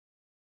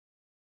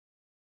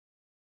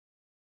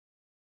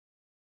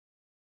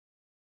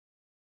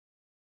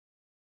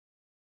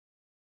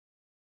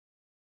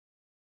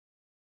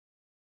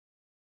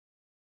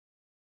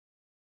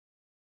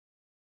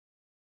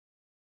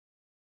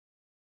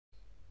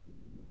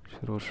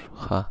شروع شو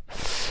ښه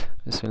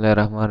بسم الله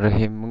الرحمن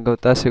الرحیم. موږ او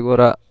تاسې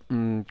ګوره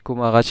کوم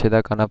هغه چې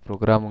دا که نه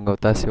پروګرام موږ او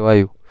تاسې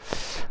وایو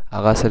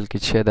هغه اصل کې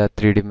چې دا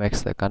 3D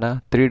میکس ده که نه.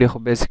 3D خو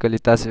بیسیکلی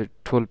تاسې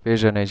ټول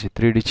پېژنئ چې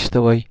 3D چې ته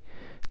وایي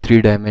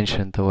 3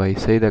 ډایمنشن ته وایي،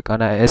 صحیح ده که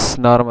نه. ایس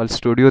نارمل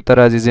سټوډیو ته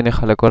راځي، ځینې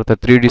خلک ورته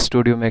 3D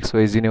سټوډیو میکس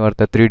وایي، ځینې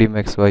ورته 3D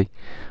میکس وایي،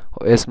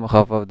 خو ایس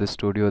مخفف د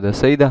سټوډیو ده،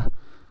 صحیح ده.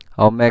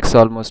 او میکس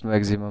آلموست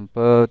میکزیمم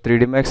په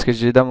 3D میکس کې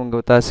چې دا موږ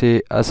او تاسې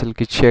اصل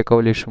کې چې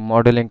کولی شو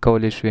ماډلینګ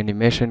کولی شو،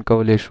 انیمیشن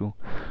کولی شو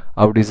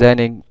او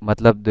ډیزاینینګ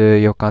مطلب د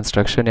یو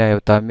کنسټرکشن یا یو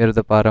تعمیر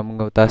دپاره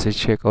موږ او تاسې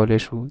چې کولی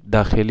شو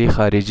داخلي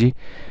خارجي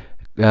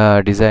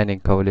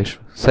ډیزاینینګ کولی شو،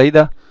 صحیح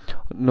ده.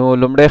 نو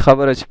لومړی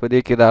خبره چې په دې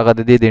کې د هغه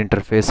د دې د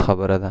انټرفیس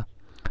خبره ده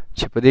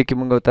چې په دې کې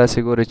موږ او تاسې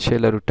ګورو چې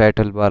لرو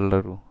ټایټل بار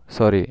لرو،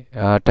 سوري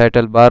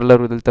ټایټل بار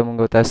لرو. دلته موږ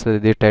او تاسې د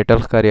دې ټایټل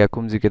ښکاري یا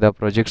کوم ځای کې دا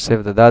پروجیکټ سیف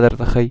ده دا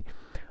درته ښیي.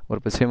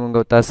 ورپسې موږ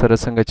او تاسو سره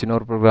څنګه چې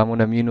نور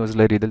پروګرامونه مینوز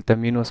لري، دلته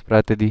مینوز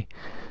پراته دي،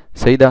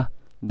 صحیح ده.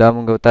 دا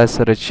موږ او تاسو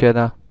سره چې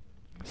ده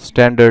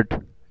سټینډرډ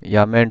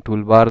یا مین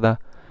ټول بار ده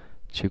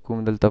چې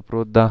کوم دلته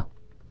پروت ده.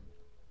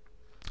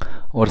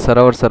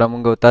 ورسره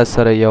موږ او تاسو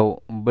سره یو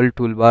بل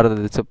ټول بار ده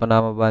د څه په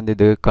نامه باندې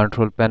د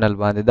کنټرول پینل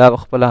باندې. دا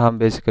خپله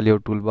هم بیسیکلی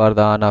یو ټول بار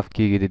ده، آن آف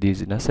کېږي د دې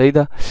ځینه، صحیح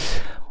ده.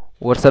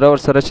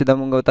 ورسره چې د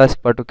موږ او تاسې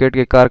په اټوکیټ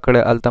کې کار کړی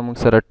هلته موږ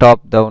سره ټاپ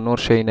ده او نور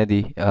شی نه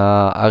دي.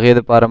 هغې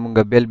دپاره موږ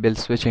بیل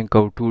سویچینګ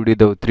کوو، 2D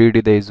ده او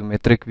 3D ده،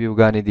 ایزومیتریک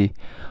ویوګانې دي،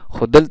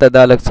 خو دلته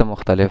دا لږ څه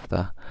مختلف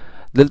ده.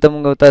 دلته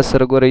موږ او تاسې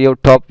سره ګوره یو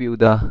ټاپ ویو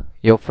ده،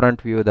 یو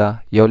فرنټ ویو ده،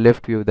 یو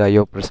لیفټ ویو ده،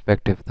 یو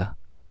پرسپیکټیو ده،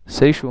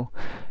 صحیح شو.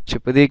 چې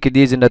په دې کې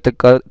دې ځینه ته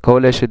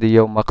کولی شې د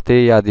یو مقطع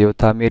یا د یو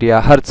تعمیر یا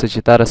هر څه چې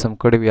تا رسم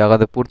کړی وي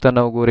هغه د پورته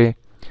نه وګورې،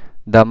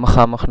 دا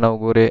مخامخ نه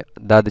وګورې،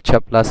 دا د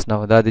چپ لاس نه،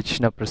 دا د چی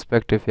نه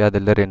پرسپیکټیو یا د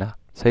لرې نه،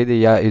 صحیح دی،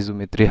 یا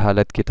ایزومیتري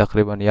حالت کې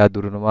تقریبا یا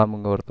درونما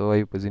موږ ورته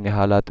وایو په ځینې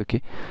حالاتو کې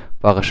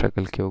په هغه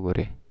شکل کې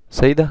وګورئ،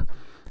 صحیح ده.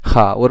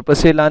 ښه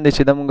ورپسې لاندې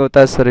چې د موږ او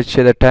تاسو سره چې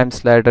د ټایم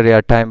سلایډر یا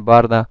ټایم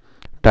بار ده،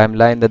 ټایم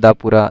لاین ده، دا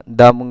پوره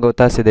دا موږ او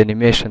تاسې د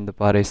انیمیشن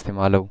دپاره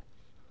استعمالوو،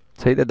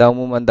 صحیح ده. دا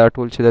عموما دا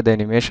ټول چې ده د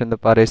انیمیشن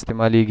دپاره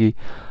استعمالیږي.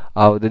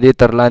 او د دې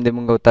تر لاندې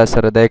موږ او تاسو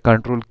سره دا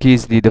کنټرول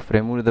کیز دي، د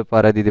فریمونو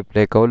دپاره دي، د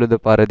پلی کولو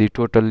دپاره دي،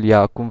 ټوټل یا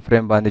کوم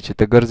فریم باندې چې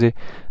ته ګرځې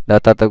دا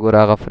تا ته ګوره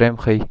هغه فریم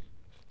ښیي،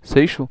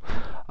 صحیح شو.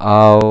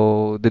 او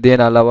د دې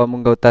نه علاوه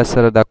موږ او تاسو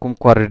سره دا کوم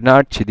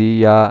کوارډیناټ چې دي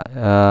یا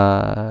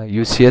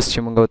یو سی ایس چې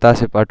موږ او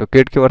تاسې په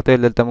اټوکیټ کې ورته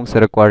ویل، دلته موږ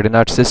سره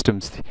کوارډیناټ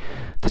سیسټمز دي.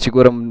 ته چې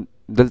ګورم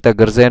دلته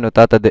ګرځئ نو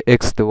تا ته د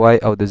ایکس د وای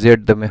او د زیډ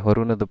د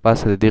محورونو د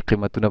پاسه د دې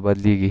قیمتونه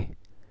بدلیږي،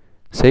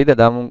 صحیح ده.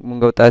 دا موږ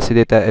او تاسې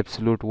دې ته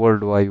ابسلوټ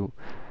ورلډ وایو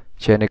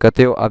چې یعنې که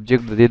ته یو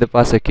ابجیکټ د دې د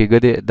پاسه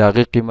کېږدې د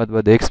هغې قیمت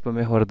به د ایکس په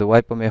محور، د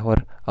وای په محور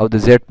او د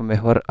زیډ په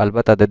محور،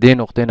 البته د دې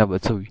نقطې نه به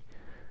څه وي،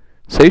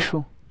 صحیح شو،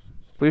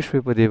 پوه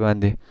شوې په دې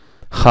باندې.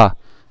 ښه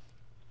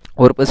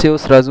ورپسې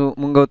اوس راځو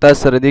موږ او تاسو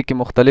سره دې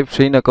کې مختلف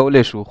شیونه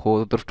کولی شو، خو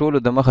تر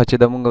ټولو د مخه چې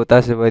د موږ او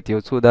تاسې باید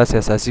یو څو داسې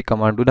اساسي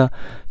کمانډونه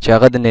چې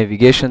هغه د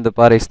نیویګیشن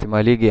دپاره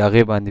استعمالیږي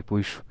هغې باندې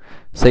پوه شو،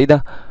 صحیح ده.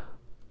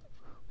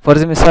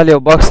 فرض مثال یو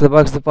باکس د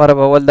باکس دپاره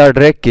به اول دا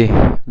ډریک کې،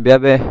 بیا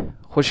به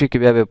خوشي کې،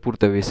 بیا به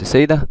پورته ویسي،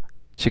 صحیح ده.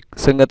 چې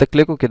څنګه ته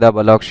کلیک وکړې دا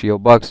به لاک شي، یو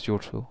باکس جوړ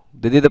شو.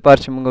 د دې دپاره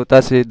چې موږ او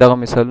تاسې دغه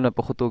مثالونه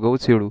په ښه توګه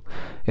وڅېړو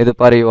دې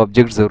دپاره یو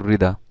ابجیکټ ضروري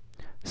ده،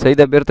 صحیح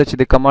ده. بیرته چې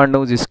د کمانډ نه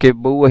وځي اسکیپ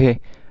به ووهې،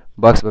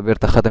 باکس به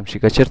بیرته ختم شي.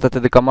 که چېرته ته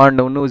د کمانډ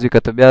نه ونه وځي، که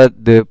ته بیا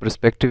د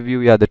پرسپیکټیو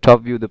ویو یا د ټاپ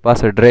ویو د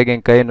پاسه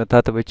ډریګینګ کوې نو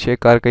تا ته به چې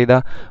کار کوي دا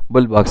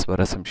بل باکس به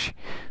رسم شي،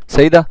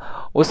 صحیح ده.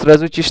 اوس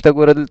راځو چې شته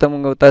ګوره دلته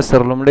موږ او تاسو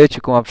سره لومړی چې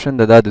کوم آپشن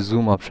ده دا د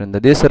زوم آپشن ده.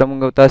 دې سره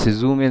موږ او تاسې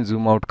زوم ان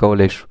زوم آوټ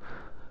کولی شو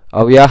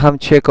او یا هم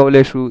چې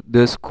کولی شو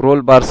د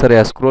سکرول بار سره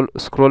یا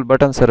سکرول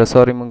بټن سره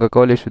سوري موږ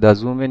کولی شو دا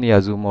زوم ان یا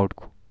زوم آوټ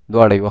کو،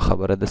 دواړه یوه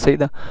خبره ده، صحیح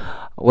ده.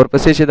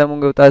 ورپسې چې دا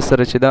موږ او تاسو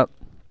سره چې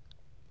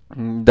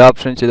دا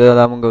آپشن چې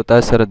دا موږ او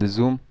تاسو سره د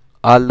زوم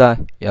آل ده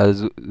یا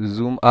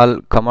زوم آل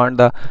کمانډ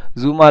ده.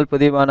 زوم آل په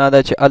دې معنا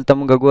ده چې هلته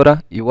موږ ګوره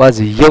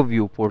یوازې یو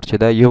ویو پورټ چې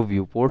دا یو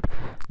ویو پورټ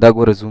دا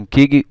ګوره زوم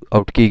کېږي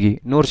آوټ کېږي،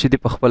 نور چې دي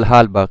په خپل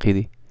حال باقي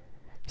دي،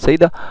 صحیح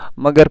ده.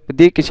 مګر په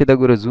دې کې چې دا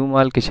ګوره زوم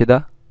آل کې چې دا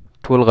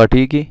ټول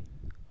غټېږي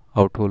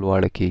او ټول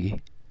واړه کېږي،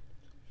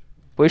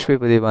 پوه شوې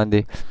په دې باندې.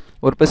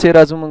 ورپسې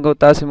راځو موږ او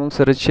تاسې موږ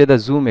سره چې دا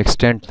زوم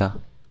ایکسټینټ ده،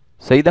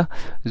 صحیح ده.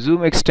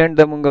 زوم ایکسټینټ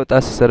ده موږ او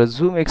تاسې سره.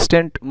 زوم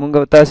ایکسټینټ موږ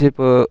او تاسې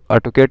په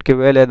اټوکیټ کې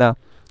ویلی ده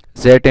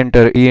زیټ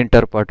انټر ای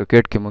انټر په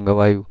اټوکیټ کې موږ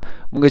وایو.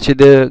 موږ چې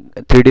د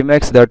 3D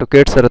میکس د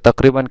اټوکیټ سره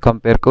تقریبا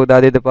کمپیر کوو دا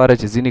دې دپاره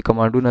چې ځینې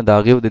کمانډونه د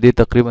هغې د دې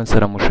تقریبا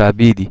سره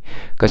مشابه دي.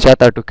 که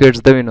چاته اټوکیټ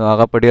زده وي نو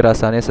هغه په ډېره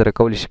اسانۍ سره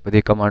کولی شي په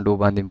دې کمانډو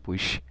باندې هم پوه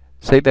شي،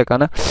 صحیح ده که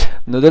نه.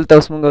 نو دلته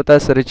اوس موږ او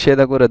تاسو سره چې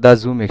ده ګوره دا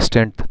زوم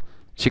ایکسټینټ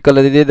چې کله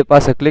د دې د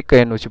پاسه کلیک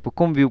کوې نو چې په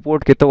کوم ویو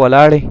پورټ کې ته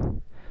ولاړې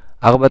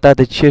هغه به تا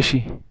ته څه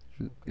شي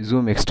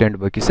زوم ایکسټینټ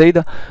به کړي، صحیح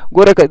ده.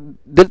 ګوره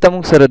دلته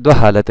موږ سره دوه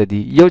حالته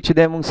دي، یو چې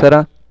دی موږ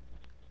سره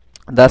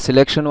دا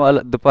سلیکشن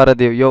والا دپاره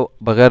دی، یو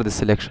بغیر د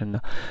سلیکشن نه.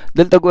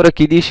 دلته ګوره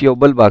کیدی شي یو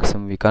بل باکس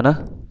هم وي که نه.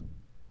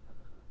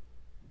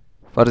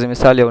 فرض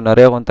مثال یو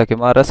نری غونته کې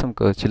ما رسم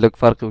کړ چې لږ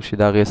فرق وشي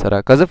د هغې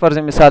سره، که زه فرض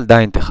مثال دا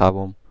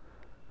انتخابوم،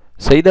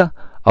 صحیح ده،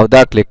 او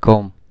دا کلیک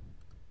کوم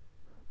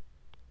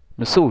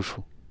نو څه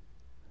وشو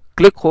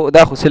کلیک خو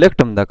دا خو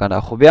سلیکټ هم ده که نه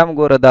خو بیا هم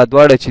ګوره دا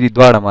دواړه چې دي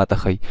دواړه ماته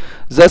ښیي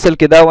زه اصل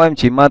کې دا وایم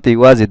چې ماته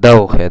یوازې دا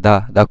وښیه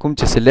دا کوم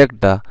چې سلیکټ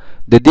ده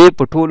د دې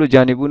په ټولو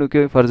جانبونو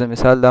کې فرض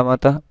مثال دا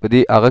ماته په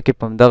دې هغه کې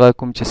په همدغه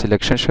کوم چې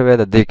سلیکشن شوی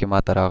ده دې کې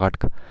ماته راغټ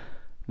کړه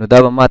نو دا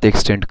به ماته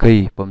ایکسټینډ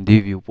کوي په همدې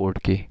ویو پورټ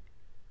کې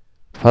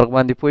فرق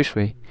باندې پوه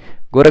شوئ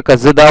ګوره که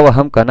زه دا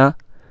وهم که نه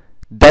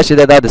دا چې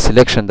دا د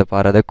سلیکشن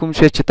دپاره ده کوم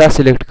شی چې تا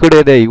سلیکټ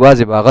کړی دی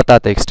یوازې به هغه تا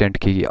ته ایکسټینډ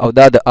کېږي او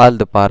دا د آل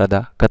دپاره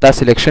ده که تا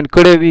سلیکشن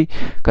کړی وي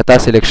که تا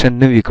سلیکشن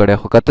نه وي کړی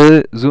خو که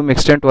ته زوم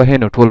ایکسټینډ وهې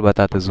نو ټول به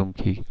تا ته زوم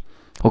کېږي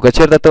خو که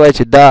چېرته ته وایې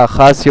چې دا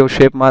خاص یو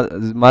شیپ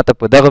ما ته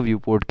په دغه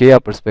ویو پورټ کې یا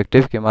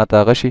پرسپیکټیو کې ما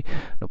ته هغه شي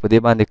نو په دې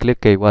باندې کلیک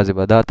کوي یوازې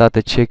به دا تا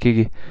ته چې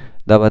کېږي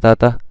دا به تا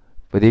ته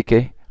په دې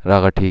کې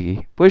راغټېږي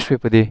پوه شوې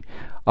په دې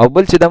او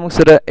بل چې دا موږ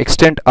سره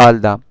ایکسټینډ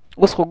آل ده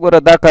اوس خو ګوره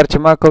دا کار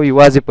چې ما کوو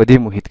یوازې په دې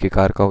محیط کې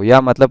کار کوو یا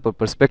مطلب په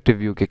پرسپیکټیو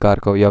ویو کې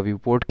کار کوو یا ویو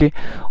پورټ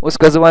کې اوس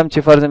که زه وایم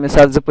چې فرض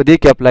مثال زه په دې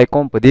کې اپلای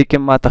کوم په دې کې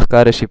ما ته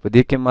ښکاره شي په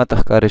دې کې ما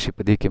ته ښکاره شي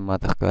په دې کې ما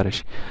ته ښکاره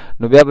شي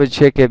نو بیا به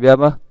چې کې بیا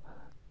به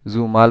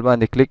زوم آل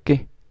باندې کلیک کې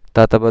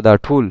تا ته به دا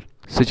ټول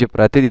څه چې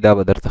پراته دي دا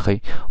به درته ښیي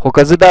خو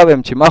که زه دا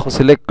وایم چې ما خو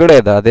سلیکټ کړی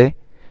دا دی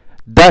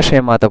دا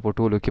شی ما ته په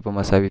ټولو کې په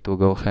مساوي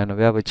توګه وښیه نو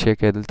بیا به چې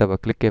کې دلته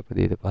به کلیک کې په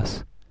دې د پاس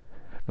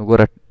نو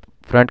ګوره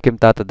فرنټ کې هم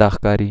تا ته دا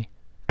ښکاري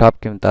ټاپ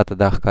کې هم تا ته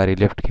دا ښکاري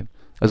لیفټ کې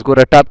اوس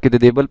ګوره ټاپ کې د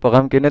دې بل په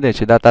غم کې نه دی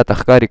چې دا تا ته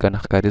ښکاري که نه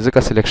ښکاري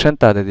ځکه سلیکشن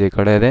تا د دې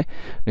کړی دی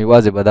نو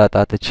یوازې به دا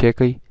تا ته چې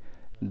کوي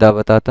دا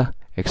به تا ته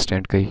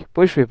ایکسټینډ کوي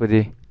پوه شوې په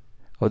دې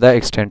او دا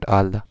ایکسټینډ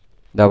آل ده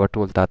دا به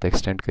ټول تا ته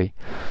ایکسټینډ کوي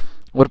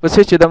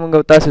ورپسې چې دا مونږ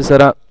او تاسې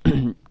سره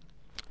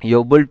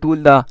یو بل ټول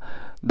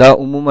دا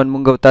عموما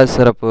مونږ او تاسې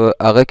سره په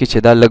هغه کې چې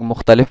دا لږ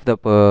مختلف ده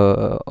په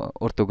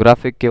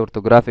اورتوګرافیک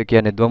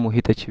یعنې دوه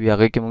محیطه چې وي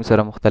هغې کې مونږ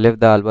سره مختلف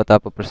ده البته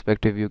په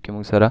پرسپیکټیو ویو کې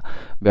مونږ سره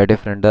بیا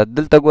ډفرنټ ده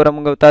دلته ګوره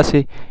مونږ او تاسې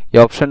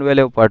یو اپشن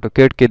ویلی په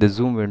اټوکیټ کې د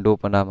زوم وینډو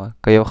په نامه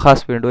که یو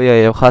خاص وینډو یا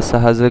یو خاص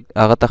ساحه زه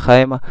هغه ته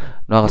ښایم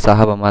نو هغه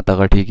ساحه به ما ته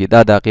غټېږي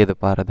دا د هغې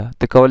دپاره ده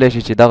ته کولی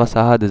شې چې دغه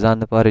ساحه د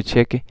ځان دپاره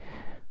چې کې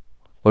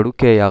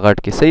وړوکی یا غټ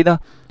کې صحیح ده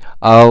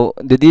او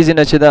د دې ځای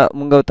نه چې دا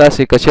مونږ او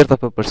تاسې که چېرته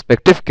په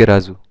پرسپیکټیو کې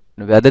راځو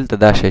نو بیا دلته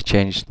دا شی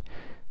چینج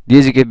دې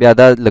ځای کې بیا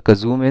دا لکه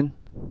زوم ان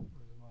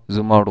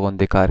زوم آوټ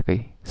غوندې کار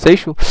کوي صحیح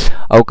شو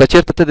او که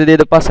چېرته ته د دې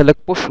د پاسه لږ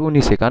پوش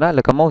ونیسې که نه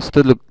لکه موس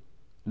ته لږ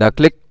دا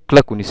کلیک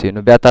کلک ونیسې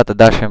نو بیا تا ته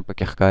دا شی هم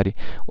پکې ښکاري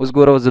اوس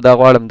ګوره زه دا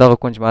غواړم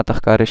دغه کونج ما ته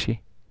ښکاره شي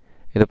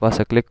د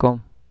پاسه کلیک کوم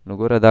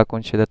نو ګوره دا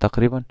کونج چې ده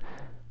تقریبا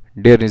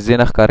ډېر نږدې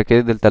نه ښکاره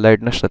کېدی دلته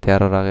لایټ نشته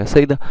تیاره راغی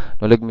صحیح ده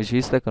نو لږ مې چې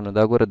ایسته کړه نو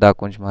دا ګوره دا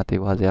کونج ما ته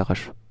یوازې هغه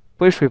شو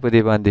پوه شوې په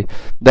دې باندې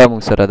دا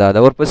مونږ سره دا ده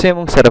ورپسې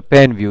مونږ سره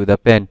پین ویو ده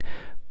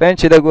پین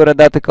چې دا ګوره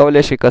دا ته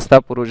کولی شي که ستا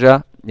پروژه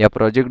یا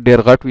پروجیکټ ډېر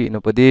غټ وي نو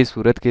په دې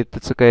صورت کې ته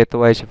څه کوې ته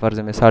وایې چې فرض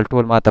مثال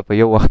ټول ما ته په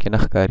یو وخت کې نه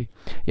ښکاري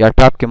یا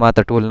ټاپ کې ما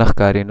ته ټول نه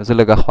ښکاري نو زه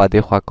لږه خوا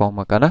دې خوا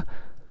کوم که نه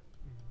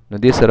نو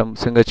دې سره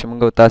څنګه چې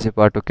موږ تاسې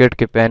په اټوکیټ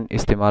کې پین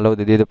استعمالو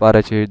د دې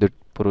دپاره چې د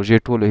پروژې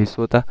ټولو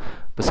حصو ته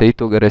په صحیح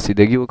توګه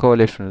رسیدګي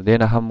وکولی شو نو دې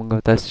نه هم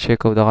موږ تاسې شی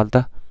کوو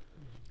دغلته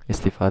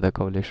استفاده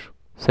کولی شو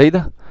صحیح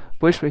ده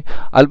پوه شوئ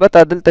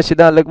البته دلته چې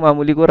دا لږ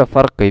معمولي ګوره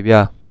فرق کوي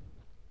بیا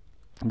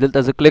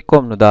دلته زه کلیک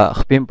کوم نو دا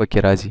خپې هم پکې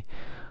راځي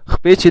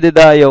خپې چې دی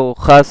دا یو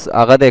خاص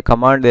هغه دی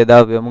کمانډ دی دا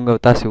موږ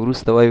تاسې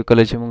وروسته وایو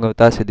کله چې موږ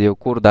تاسې د یو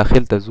کور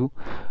داخل ته ځو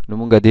نو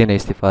موږ دې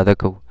نه استفاده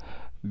کوو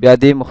بیا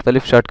دې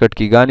مختلف شارټکټ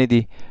کیګانې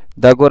دي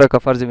دا ګوره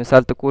که فرض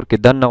مثال ته کور کې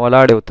دننه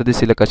ولاړې او ته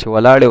داسې لکه چې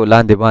ولاړې او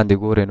لاندې باندې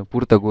ګورې نو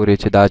پورته ګورې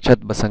چې دا چت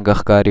به څنګه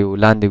ښکاري او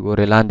لاندې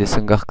ګورې لاندې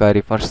څنګه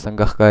ښکاري فرش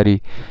څنګه ښکاري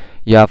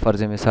یا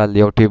فرض مثال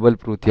یو ټیبل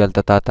پروت وي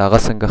هلته تا ته هغه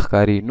څنګه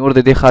ښکاري نور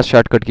د دې خاص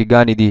شارټکټ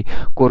کیګانې دي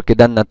کور کې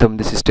دننه ته هم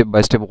داسې سټپ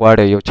بای سټپ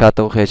غواړې یو چا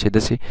ته وښیه چې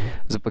داسې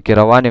زه پکې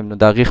روان یم نو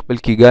د هغې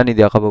خپل کیګانې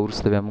دي هغه به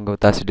وروسته بیا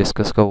موږ تاسې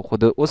ډسکس کوو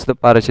خو د اوس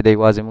دپاره چې دی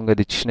یوازې موږ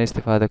د چی نه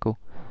استفاده کوو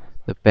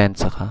د پین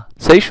څخه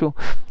صحیح شو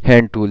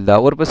هینډ ټول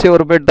دا ورپسې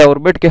اوربټ دا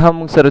اوربټ کې هم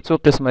موږ سره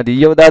څو قسمه دي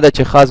یو دا ده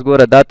چې خاص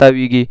ګوره دا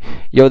تاویږي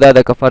یو دا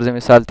ده که فرض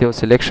مثال ته یو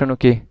سلیکشن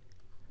وکړې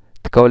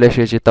ته کولی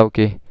شې چې ته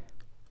وکړې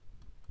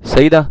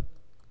صحیح ده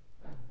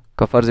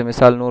که فرض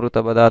مثال نورو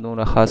ته به دا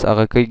دونه خاص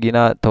هغه کېږي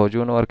نه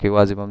توجه نه ورکوي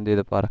یوازې به همدې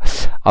دپاره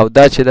او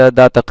دا چې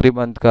دا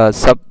تقریبا که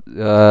سب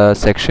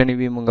سیکشن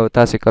وي موږ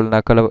تاسې کله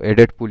ناکله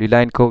ایډیټ پولی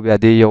لاین کوو بیا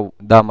دې یو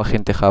دا مخ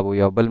انتخابو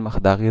یا بل مخ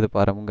د هغې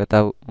دپاره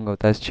موږ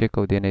تاسې چې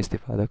کوو دې نه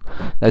استفاده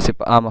کوو داسې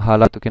په عامه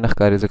حالاتو کې نه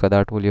ښکاري ځکه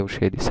دا ټول یو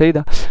شی دی صحیح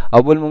ده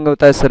او بل موږ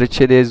تاسې سره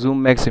چې دی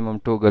زوم میکسیمم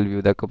ټوګل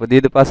ویو ده که په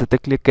دې د پاسه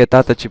ته کلیک کوې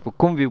تا ته چې په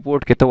کوم ویو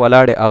پورټ کې ته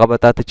ولاړې هغه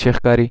به تا ته چې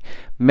ښکاري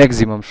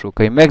میکزیمم شو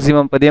کوي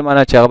میکزیمم په دې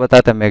معنی چې هغه به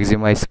تا ته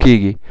میکزیمایز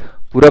کېږي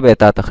پوره به یې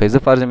تا ته ښایي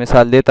زه فرض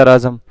مثال دې ته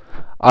راځم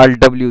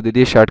آل ډبلیو د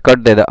دې شارټکټ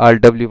دی د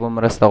آل ډبلیو په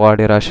مرسته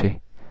غواړې راشئ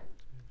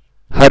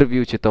هر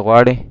ویو چې ته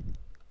غواړې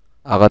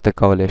هغه ته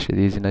کولی شې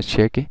دې ځینه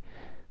چې کې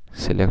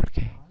سلیکټ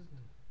کړې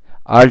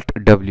آلټ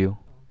ډبلیو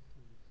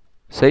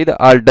صحیح ده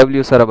آل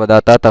ډبلیو سره به دا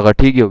تا ته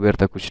غټېږي او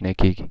بېرته کوچنی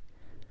کېږي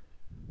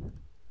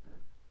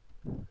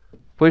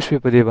پوه شوې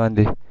په دې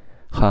باندې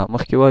ښه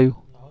مخکې وایو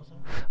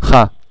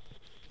ښه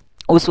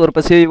اوس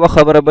ورپسې یوه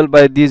خبره بل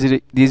باید دیز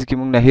کې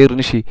مونږ نه هیر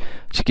نشي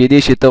چې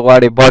کیدای شي ته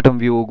غواړې باټم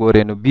ویو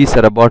وګورې نو بي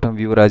سره باټم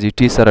ویو راځي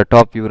ټي سره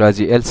ټاپ ویو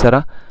راځي ایل سره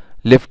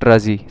لیفت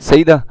راځي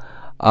صحیح ده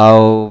او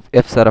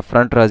اف سره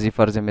فرنٹ راځي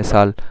فرض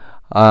مثال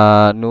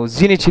نو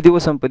ځینې چې دی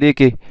اوس هم په دې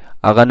کې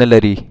هغه نه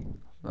لري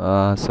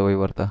څه وایي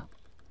ورته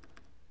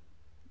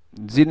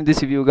ځینې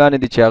داسې ویوګانې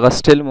دي چې هغه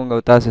سټیل مونږ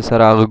او تاسې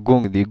سره هغه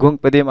ګونګ دي ګونګ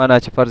په دې معنا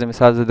چې فرض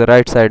مثال زه د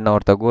رایټ سایډ نه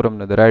ورته ګورم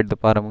نو د رایټ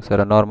دپاره مونږ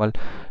سره نارمل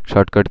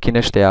شارټکټ کې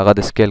نشته هغه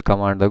د سکیل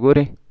کمانډ ده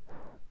ګورې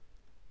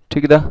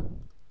ټیک ده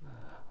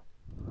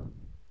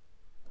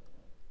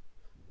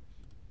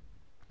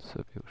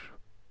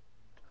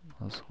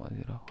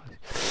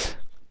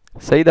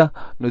صحیح ده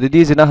نو د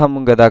دې ځای نه هم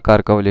مونږ دا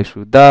کار کولی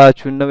شو دا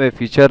چون نوی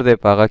فیچر دی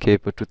په هغه کې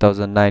په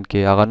 2009 کې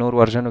هغه نور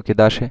ورژنو کې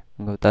دا شی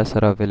مونږ تاسو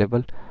سره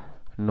اویلیبل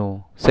نو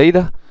صحیح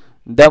ده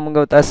دا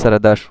مونږ تاسو سره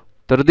دا شو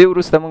تر دې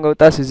وروسته مونږ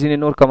تاسو ځینې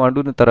نور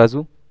کمانډونو ته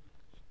راځو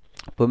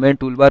په مین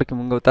ټول بار کې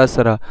مونږ تاسو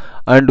سره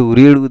انډو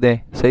ریډو دی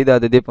صحیح ده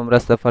د دې په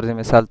مرسته فرض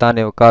مثال تا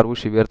نه یو کار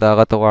وشي بیرته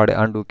هغه ته غواړې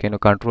انډو کې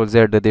نو کنټرول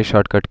زیډ د دې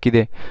شارټکټ کې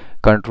دی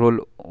کنټرول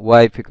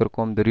وای فکر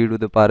کوم د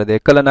ریډو دپاره دی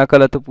کله نا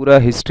کله ته پوره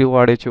هسټري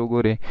غواړې چې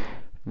وګورې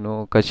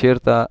نو که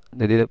چېرته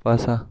د دې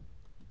دپاسه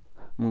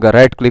مونږ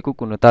رایټ کلیک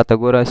وکړو نو تا ته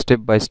ګوره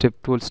سټپ بای سټپ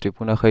ټول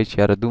سټپونه ښایي چې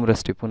یاره دومره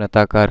سټپونه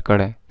تا کار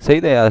کړی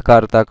صحیح ده یا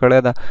کار تا کړی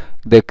ده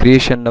د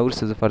کریشن نه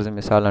وروسته زه فرض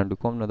مثال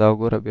انډو کوم نو دا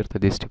وګوره بیرته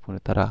دې سټپونو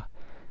ته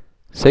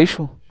راغی صحیح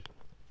شو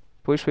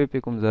پوه شوې پې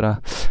کوم زه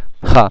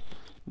ښه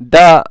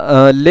دا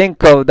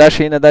لینک او دا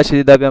شی نه دا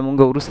چې دا بیا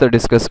مونږ وروسته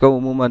ډسکس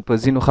کوو عموما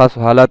په ځینو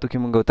خاصو حالاتو کې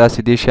مونږ تاسې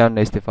دې شیانو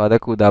نه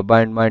استفاده کوو دا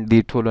بایند مایند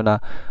دي ټولو نه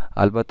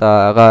البته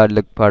هغه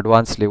لږ په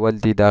اډوانس لیول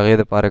دي د هغې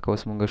دپاره که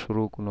اوس مونږ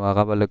شروع کړو نو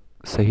هغه به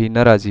لږ صحیح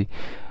نه راځي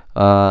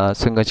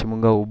څنګه چې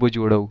مونږ اوبه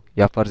جوړو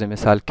یا فرض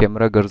مثال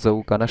کیمره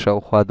ګرځوو که نه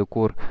شاوخوا د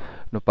کور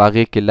نو په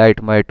هغې کې لایټ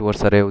مایټ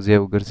ورسره یو ځای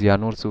وګرځي یا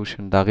نور څه وشي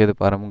نو د هغې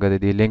دپاره مونږ د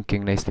دې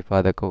لینکینګ نه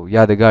استفاده کوو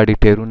یا د ګاډي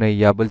ټایرونه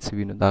یا بل څه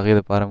وي نو د هغې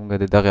دپاره مونږ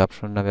د دغې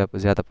اپشن نه بیا په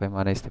زیاته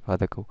پیمانه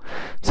استفاده کوو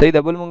صحیح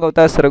ده بل مونږ او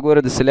تاسو سره ګوره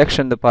د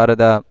سلیکشن دپاره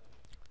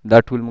دا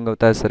ټول مونږ او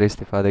تاسو سره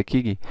استفاده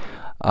کیږي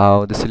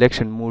او د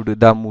سلیکشن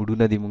موډ دا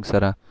موډونه دي مونږ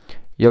سره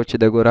یو چې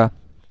د ګوره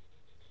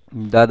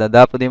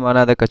دا په دې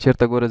معنا ده که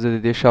چېرته ګوره زه د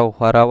دې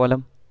شاوخوا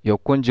راولم یو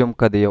کونج هم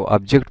که د یو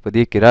ابجکټ په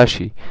دې کې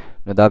راشي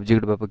نو دا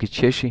ابجکټ به پکې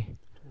څه شي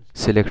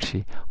سلیکټ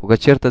شي خو که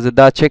چېرته زه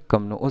دا چک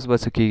کړم نو اوس به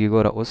څه کېږي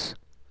ګوره اوس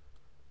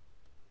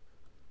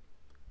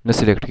نه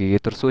سلیکټ کېږي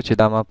تر څو چې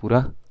دا ما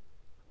پوره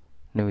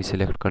نه وي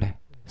سلیکټ کړی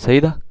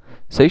صحیح ده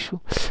صحیح شو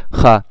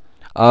ښه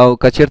او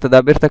که چېرته دا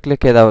بیرته کلیک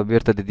کړې دا به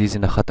بیرته د دې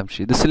ځای نه ختم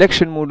شي د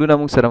سلیکشن موډونه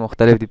موږ سره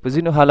مختلف دي په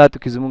ځینو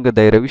حالاتو کې زموږ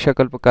دایروي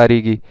شکل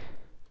پکارېږي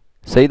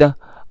صحیح ده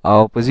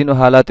او په ځینو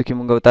حالاتو کې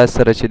مونږ تاسو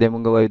سره چې دی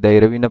مونږ وایو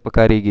دایروي نه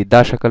پکارېږي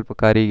دا شکل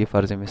پکارېږي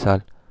فرض مثال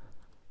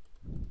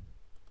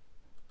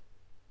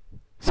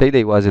صحیح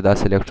دی یوازې دا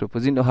سلیکټ شو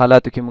په ځینو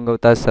حالاتو کې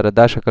مونږ تاسو سره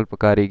دا شکل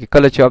پکارېږي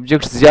کله چې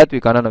ابجکټس زیات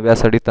وي که نه نو بیا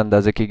سړي ته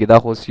اندازه کېږي دا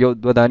خو یو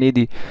دوه دانې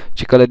دي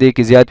چې کله دې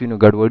کې زیات وي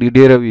نو ګډوډي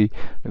ډېره وي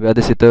نو بیا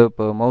داسې ته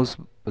په موس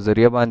په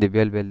ذریعه باندې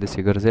بیل بیل داسې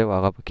ګرځئ او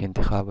هغه پکې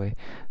انتخاب وی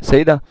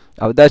صحیح ده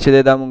او دا چې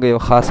دی دا مونږ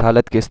یو خاص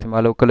حالت کې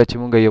استعمالو کله چې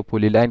مونږ یو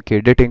پولی لاین کې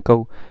ایډیټینګ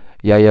کوو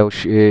یا یو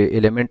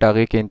ایلیمنټ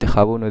هغې کې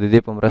انتخابو نو د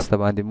دې په مرسته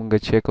باندې مونږ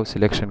چیک او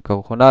سلیکشن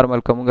کوو خو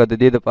نارمل که مونږ د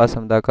دې د پاسه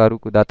هم دا کار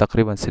وکړو دا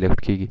تقریبا سلیکټ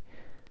کېږي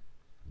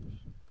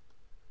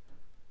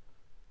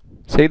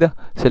صحیح ده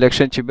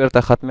سلیکشن چې بیرته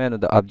ختمه نو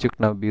د ابجکټ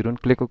نه بیرون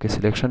کلیک وکړې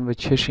سلیکشن به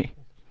څه شي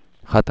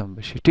ختم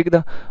به شي ټیک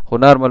ده خو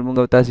نارمل مونږ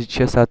تاسې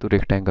څه ساتو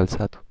ریکټینګل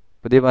ساتو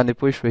په دې باندې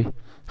پوه شوئ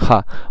ښه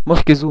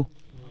مخکې ځو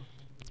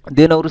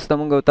دې نه وروسته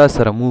مونږ تاسو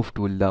سره موف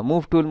ټول ده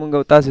موف ټول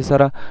مونږ تاسو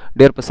سره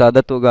ډېر په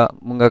ساده توګه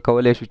مونږ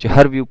کولی شو چې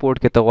هر ویو پورټ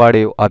کې ته غواړې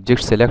یو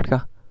ابجکټ سلیکټ کړه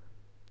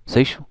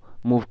صحیح شو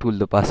موف ټول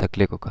د پاسه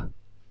کلیک وکړه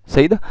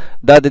صحیح ده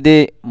دا د دې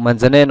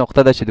منځنۍ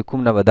نقطه ده چې د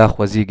کوم نه به دا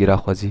خوځېږي را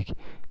خوځېږي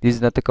دې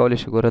نه ته کولی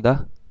شو ګوره دا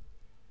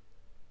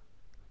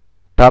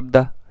ټاپ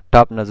ده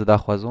ټاپ نه زه دا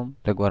خوځوم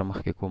لږ ور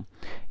مخکې کوم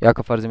یا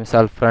که فرض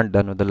مثال فرنټ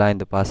ده نو د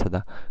لاین د پاسه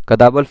ده که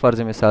دا بل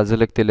فرض مثال زه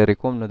لږ ترې لرې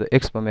کوم نو د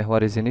ایکس په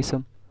محور یې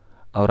نیسم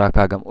او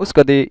راکاږم اوس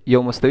که د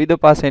یو مستوي د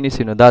پاسه یې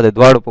نیسي نو دا د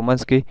دواړو په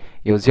منځ کې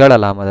یو زیړه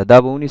لامه ده دا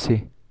به ونیسي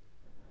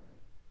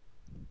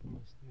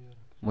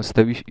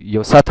مستوي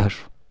یو سطحه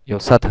شو یو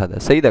سطحه ده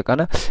صحیح ده که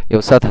نه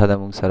یو سطحه ده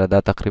مونږ سره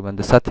دا تقریبا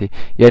د سطحې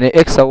یعنې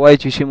ایکس او وای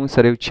چې شي مونږ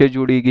سره یو چې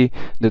جوړېږي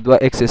د دوه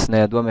ایکسس نه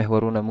یا دوه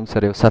محورونه مونږ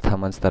سره یو سطحه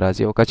منځته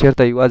راځي او که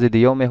چېرته یوازې د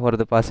یو محور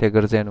د پاسه یې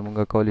ګرځئ نو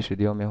مونږ کولی شو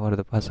د یو محور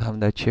د پاسه هم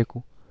دا چیک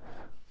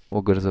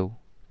وګرځوو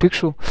ټیک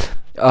شو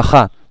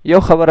ښه یو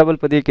خبره بل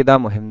په دې کې دا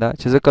مهم ده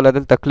چې زه کله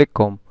دلته کلیک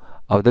کوم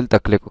او دلته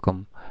کلیک وکړم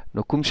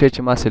نو کوم شی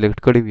چې ما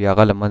سلیکټ کړی وي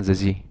هغه له منځه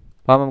ځي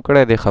پام هم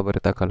کړی دی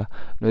خبرې ته کله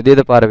نو دې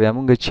دپاره بیا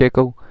مونږ چیک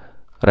کوو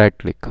رایټ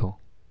کلیک کوو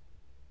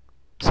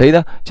صحیح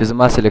ده چې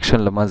زما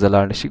سلیکشن له منځه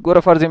لاړ نه شي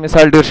ګوره فرض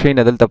مثال ډېر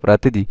شیونه دلته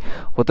پراته دي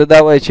خو ته دا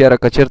وایې چې یاره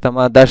که چېرته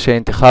ما دا شی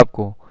انتخاب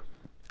کو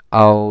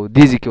او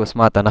دې ځای کې اوس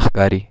ما ته نه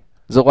ښکاري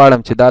زه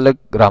غواړم چې دا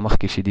لږ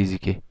رامخکې شي دې ځای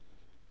کې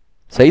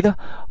صحیح ده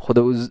خو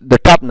د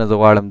ټاپ نه زه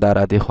غواړم دا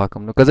را دې خوا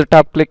کړم نو که زه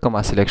ټاپ کلیک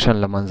کړم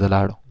سلیکشن له منځه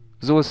لاړو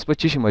زه اوس په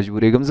چی شي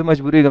مجبوریږم؟ زه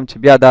مجبوریږم چې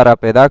بیا دا را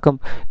پیدا کړم،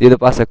 دې د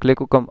پاسه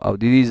کلیک وکړم او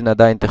د دې نه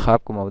دا انتخاب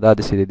کوم او دا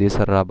داسې د دې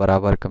سره را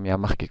برابر کړم یا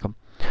مخکې کړم.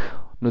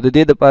 نو د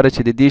دې دپاره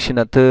چې د دې شي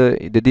نه ته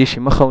د دې شي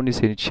مخه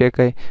ونیسې، نو چې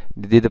کوې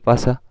د دې د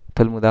پاسه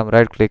تل مدام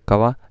رایټ کلیک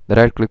کوه، د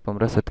رایټ کلیک په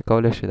مرسته ته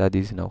کولی شې دا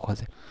دې ځینه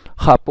وخوځې.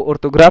 ښه، په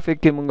اورتوګرافیک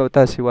کې مونږ او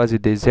تاسې یوازې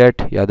د زیډ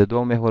یا د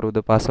دوو محورو د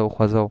پاسه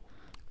وخوځو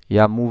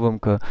یا موو هم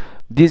که.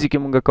 دې ځای کې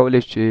مونږ کولی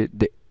شو چې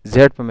د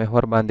زیډ په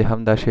محور باندې هم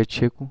دا شی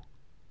چې کو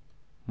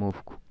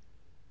موو کو.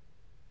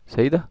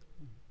 صحیح ده؟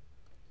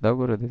 دا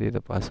ګوره د دې د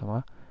پاسه ما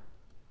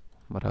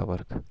برابر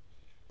کړه.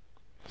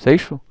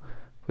 صحیح شو؟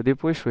 په دې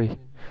پوه شوئ؟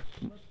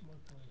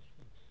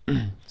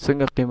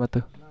 څنګه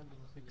قیمته؟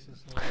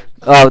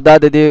 او دا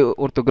د دې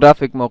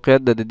اورتوګرافیک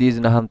موقعیت د دې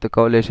نه هم ته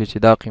کولی شې چې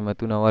دا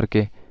قیمتونه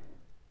ورکې.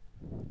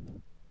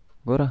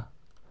 ګوره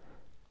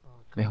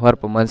محور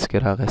په منځ کې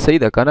راغی. صحیح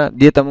ده که نه؟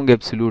 دې ته مونږ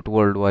اپسلوټ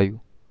ورلډ وایو.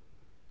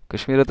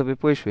 کشمیره ته پرې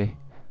پوه شوې؟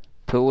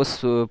 ته اوس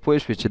پوه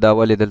شوې چې دا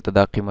ولې دلته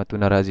دا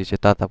قیمتونه راځي چې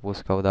تا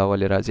تپوس کوه دا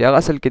ولې راځي. هغه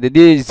اصل کې د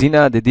دې ځینه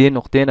د دې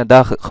نقطې نه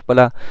دا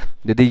خپله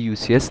د دې یو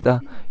سی اس ده،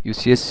 یو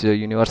سی اس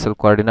یونیورسل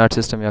کوارډیناټ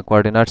سیسټم یا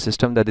کوارډیناټ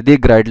سیسټم ده، د دې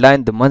ګایډ لاین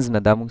د منځ نه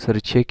دا مونږ سره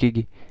چیک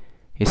کېږي،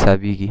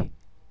 حسابېږي.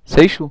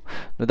 صحیح شو؟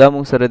 نو دا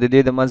مونږ سره د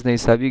دې د منځ نه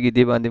حسابېږي،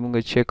 دې باندې مونږ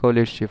چیک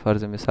کولی شو چې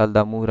فرض مثال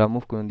دا موو را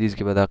موو کړو، نو دې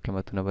کې به دا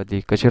قیمتونه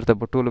بدلېږي. که چېرته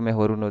په ټولو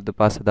محورونو د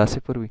پاسه دا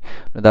صفر وي،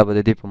 نو دا به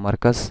د دې په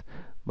مرکز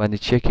باندې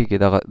چیک کېږي،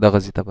 دغه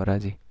ځای ته به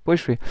راځي. پوه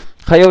شوې؟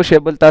 ښه، یو شی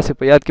بل تاسې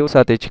په یاد کې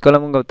وساتئ چې کله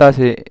مونږ او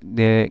تاسې د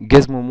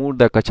ګزمو موډ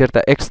ده که چېرته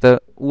ایکس ته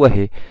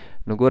ووهې،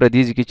 نو ګوره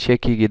دې ځای کې چیک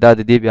کېږي، دا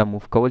د دې بیا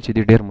موو کول چې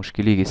دې ډېر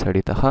مشکلېږي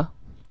سړي ته. ښه،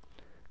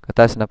 که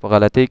تاسې نه په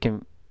غلطۍ کې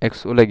ایکس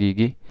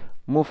ولګېږي،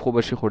 موو خو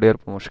به شي خو ډېر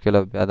په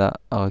مشکله بیا دا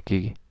هغه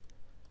کېږي.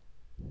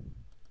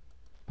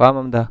 پام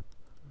هم ده،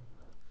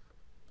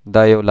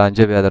 دا یو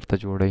لانجه بیا درته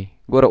جوړوي.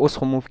 ګوره اوس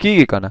خو موو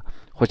کېږي که نه،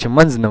 خو چې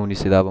منځ نه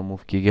ونیسي دا به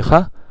موو کېږي.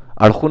 ښه،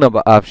 اړخونه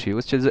به آف شي.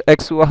 اوس چې زه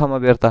ایکس ووهمه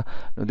بیرته،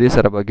 نو دې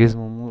سره به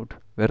ګزمو موډ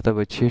بیرته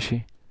به چی شي؟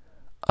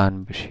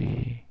 آن به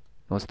شي.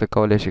 نو اوس ته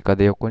کولی شي که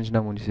د یو کونج نه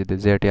هم ونیسي، د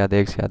زیډ یا د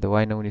ایکس یا د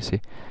وای نه ونیسي،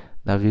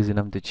 د هغې ځای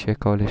نه هم ته چی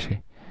کولی شي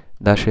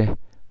دا شی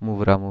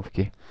موو را موو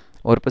کړي.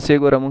 ورپسې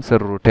ګوره مونږ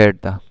سره روټیټ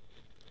ده.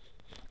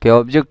 که یو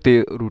ابجکټ یې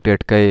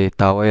روټیټ کوئ،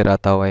 تاوئ را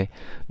تاوئ،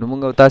 نو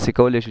مونږ او تاسې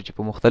کولی شو چې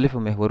په مختلفو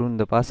محورونو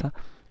د پاسه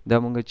دا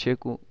مونږ چیک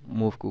کړو،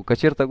 موو کړو. که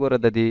چېرته ګوره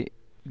د دې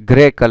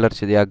ګری کلر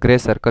چې دی یا ګری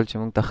سرکل چې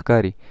مونږ ته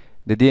ښکاري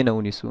د دې نه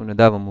ونیسو، نو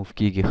دا به موو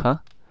کېږي. ښه،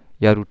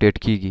 یا روټیټ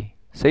کېږي.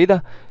 صحیح ده؟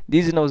 دې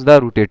ځای نه اوس دا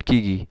روټیټ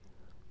کېږي،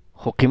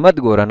 خو قیمت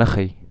ګوره نه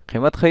ښیي.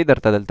 قیمت ښیي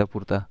درته دلته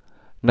پورته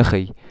نه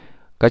ښیي.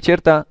 که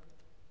چېرته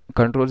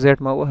کنټرول زیډ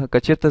ما ووهه، که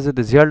چېرته زه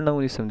د زیډ نه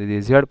ونیسم، د دې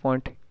زیډ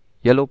پوینټ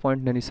یلو پوینټ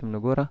نه نیسم، نو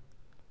ګوره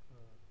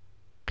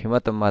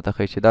قیمت هم ماته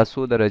ښیي چې دا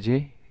څو درجې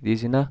دې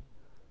ځای نه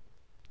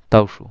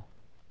تاو شو.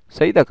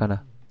 صحیح ده که نه؟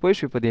 پوه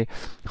شوې په دې؟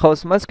 ښه،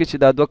 اوس منځ کې چې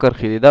دا دوه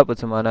کرښې دي، دا په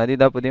څه معنا دي؟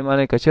 دا په دې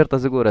معنا که چېرته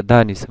زه ګوره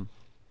دا نیسم،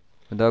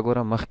 نو دا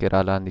ګوره مخکې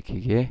را لاندې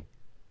کېږي،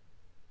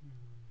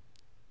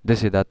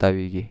 داسې دا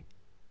تاویږي.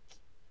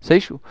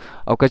 صحیح شو؟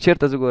 او که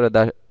چېرته زه ګوره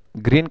دا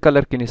ګرین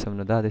کلر کې نیسم،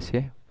 نو دا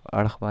داسې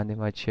اړخ باندې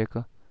ما چې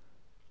که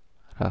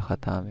را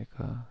خطا مې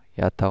که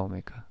یا تاو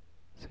مې که.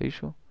 صحیح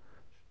شو؟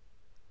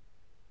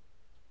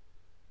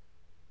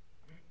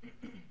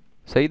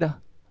 صحیح ده؟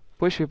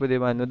 پوه شوې په دې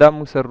باندې؟ نو دا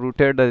مونږ سره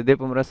روټیټ ده، د دې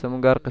په مرسته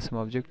مونږ هر قسم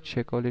ابجکټ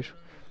چیک کولی شو.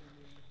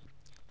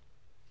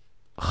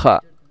 ښه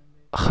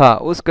ښه،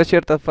 اوس که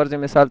چېرته فرض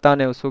مثال تا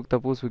نه یو څوک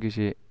تپوس وکړي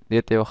چې دې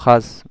ته یو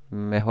خاص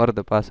محور د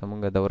پاسه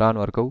مونږ دوران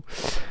ورکوو،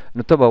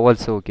 نو ته به اول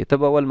څه وکړې؟ ته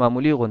به اول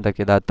معمولي غونده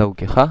کې دا ته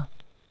وکړې. ښه،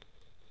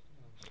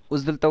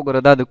 اوس دلته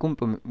وګوره دا د کوم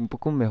په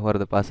کوم محور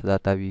د پاسه دا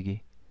تاویږي؟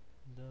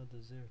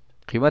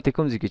 قیمت یې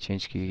کوم ځای کې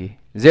چینج کېږي؟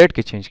 زیډ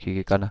کې چینج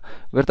کېږي که نه؟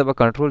 بیرته به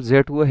کنټرول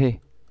زیډ ووهې.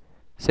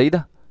 صحیح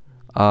ده؟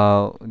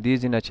 او دې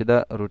ځای نه چې دا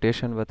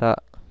روټیشن به تا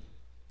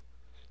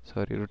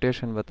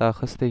روټیشن به تا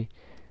اخیستی،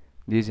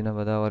 دې ځای نه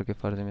به دا ورکړې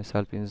فرض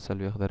مثال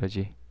 45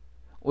 درجې.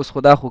 اوس خو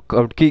دا خو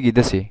کاونټ کېږي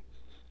داسې،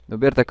 نو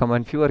بیرته که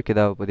منفي ورکړې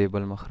دا به په دې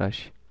بل مخ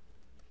راشي.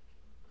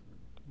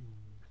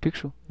 ټیک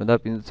شو؟ نو دا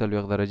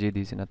 45 درجې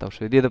دې ځای نه تاو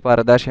شوی. دې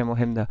دپاره دا شی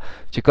مهم ده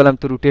چې کله هم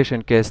ته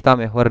روټیشن کوې، ستا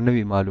محور نه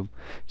وي معلوم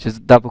چې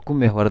دا په کوم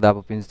محور دا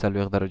په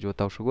 45 درجو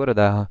تاو شو. ګوره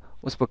دا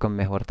اوس په کوم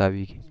محور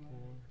تاویږي،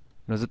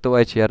 نو زه ته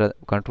وایې چې یاره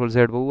کنټرول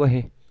زیډ به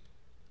ووهې.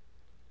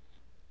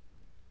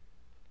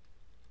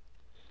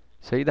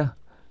 صحیح ده؟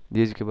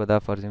 دې ځای کې به دا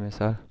فرض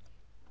مثال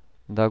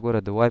دا ګوره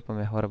د وای په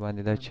محور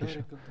باندې دا چې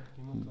شو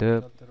د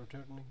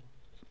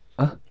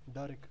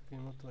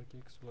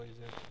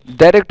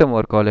ډایرکټ هم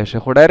ورکولی شي،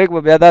 خو ډایرکټ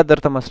به بیا دا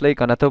درته مسله یي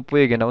که نه، ته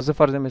پوهېږې نه. اوس زه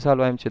فرض مثال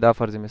وایم چې دا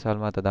فرض مثال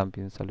ما ته دا هم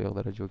 45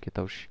 درجو کې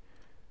تاو شي.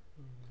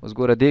 اوس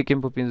ګوره دې کې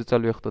هم په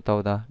 45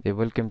 تاو ده، دې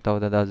بل کې هم تاو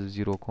ده، دا زه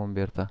زیرو کوم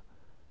بیرته.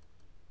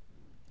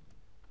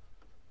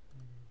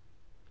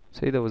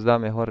 صحیح ده؟ اوس دا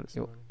محور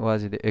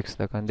یوازې د ایکس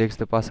ده که نه؟ د ایکس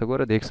د پاسه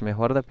ګوره د ایکس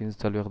محور ده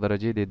 45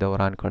 درجې دې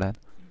دوران کړی.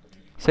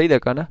 صحیح ده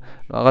که نه؟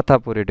 نو هغه تا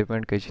پورې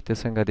ډیپینډ کوي چې ته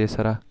څنګه دې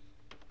سره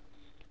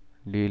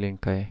ډیلینګ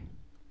کوې.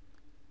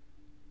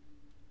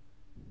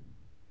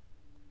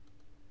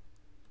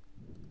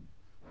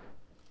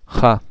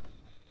 ښه،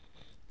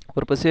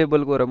 ورپسې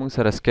بل ګوره موږ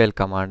سره سکیل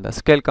کمانډ ده.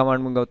 سکیل کمانډ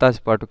موږ او تاسې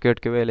په اټوکیټ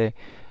کې ویلی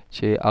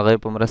چې هغې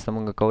په مرسته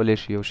موږ کولی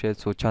شو یو شی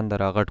څو چنده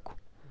راغټ کړو.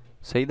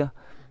 صحیح ده.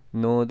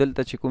 نو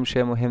دلته چې کوم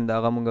شی مهم ده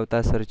هغه موږ او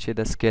تاسو سره چې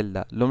د سکیل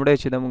ده. لومړی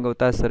چې د موږ او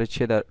تاسو سره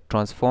چې د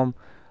ټرانسفورم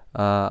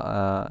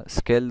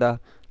سکیل ده،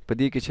 په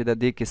دې کې چې د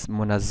دې کې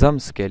منظم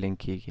سکیلینګ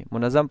کېږي.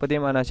 منظم په دې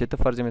معنا چې ته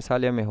فرض مثال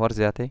یو محور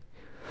زیاتی،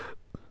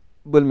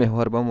 بل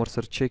محور به هم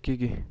ورسره چې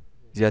کېږي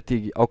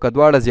زیاتیږي، او که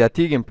دواړه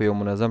زیاتیږي په یو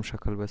منظم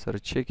شکل به سره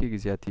چې کېږي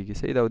زیاتیږي.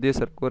 صحیح ده. او دې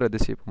سره ګوره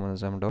داسې په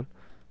منظم ډول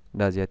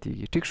دا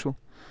زیاتیږي. ټیک شو.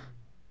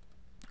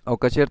 او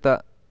که چېرته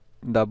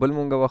دا بل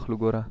مونږ واخلو،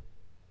 ګوره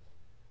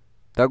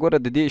دا ګوره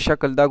د دې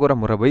شکل دا ګوره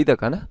مربعي ده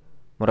که نه،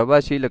 مربع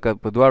چې لکه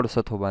په دواړو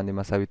سطحو باندې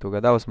مساوي توګه،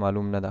 دا اوس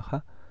معلوم نه ده. ښه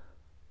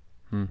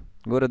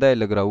ګوره دا یې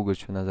لږ راوږد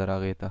شو نظر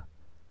هغې ته.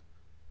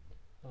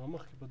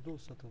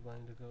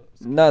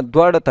 نه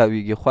دواړه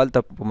تاویږي، خو هلته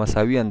په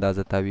مساوي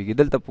اندازه تاویږي.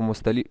 دلته په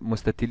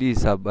مستطیلي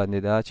حساب باندې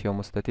ده چې یو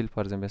مستطیل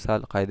فرض مثال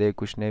قاعده یې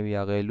کوچنی وي،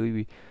 هغه یې لوی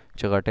وي،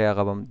 چې غټی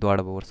هغه به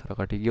دواړه به ورسره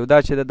غټېږي. یو دا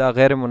چې ده دا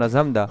غیر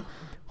منظم ده،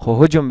 خو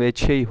حجم به یې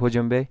څه شي،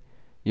 حجم به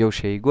یو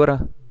شی. ګوره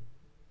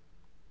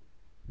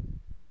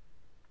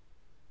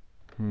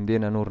دې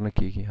نه نور نه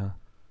کېږي. ها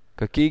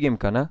که کېږي هم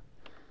که نه،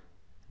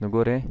 نو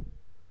ګورې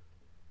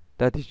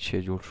دا دې شی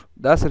جوړ شو.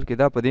 دا اصل کې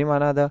دا په دې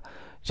معنا ده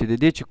چې د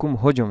دې چې کوم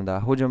حجم ده،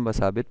 حجم به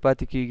ثابت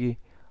پاتې کېږي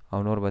او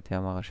نور به ترې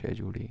هماغه شی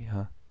جوړېږي.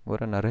 ها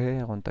ګوره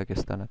نری غونته کې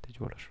ستنه ترې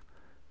جوړه شو،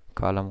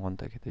 کالم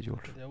غونته کې ترې جوړ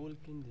شو.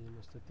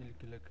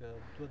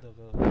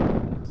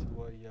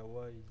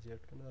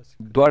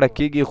 دواړه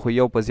کېږي، خو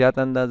یو په زیات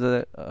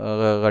اندازه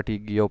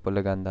غټېږي، یو په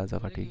لږ اندازه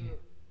غټېږي.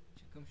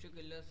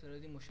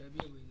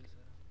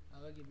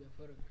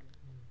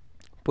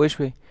 پوه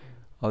شوې.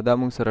 او دا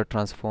موږ سره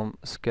ټرانسفورم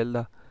سکیل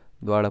ده،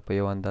 دواړه په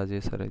یو اندازې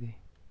سره دي.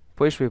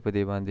 پوه شوې په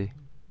دې باندې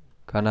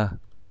که نه؟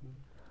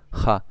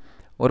 ښه.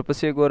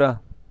 ورپسې ګوره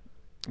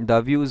دا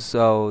ویوز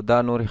او دا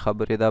نورې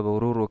خبرې دا به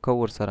ورو ورو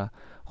کوو ورسره،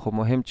 خو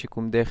مهم چې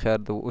کوم دی خیر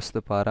د اوس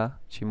دپاره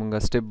چې موږ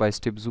سټپ بای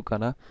سټپ ځو که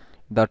نه،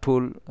 دا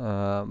ټول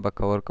به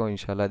کور کوو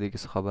انشاءالله، دې کې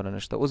څه خبره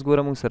نشته. اوس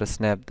ګوره موږ سره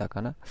سنیپ ده که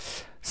نه.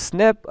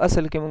 سنیپ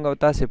اصل کې موږ او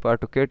تاسې په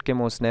اټوکیټ کې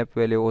مو سنیپ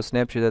ویلی و.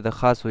 سنیپ چې د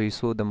خاصو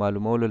حصو د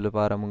معلومولو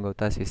لپاره موږ او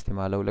تاسې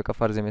استعمالو. لکه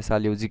فرض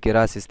مثال یو ځي کې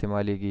راس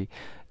استعمالیږي،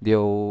 د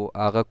یو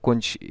هغه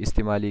کونج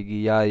استعمالیږي،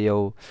 یا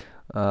یو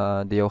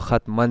د یو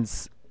خط منځ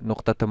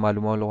نقطه ته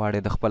معلومول غواړې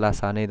د خپل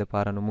اسانۍ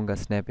دپاره، نو موږ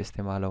سنیپ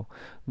استعمالو.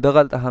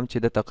 دغلته هم چې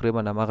د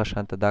تقریبا همغه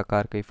شانته دا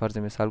کار کوي. فرض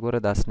مثال ګوره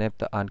دا سنیپ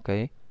ته آن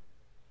کوې.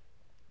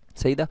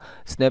 صحیح ده.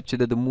 سنیپ چې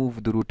د موف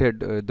د روټیټ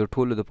د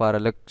ټولو دپاره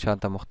لږ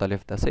شانته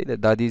مختلف ده. صحیح ده.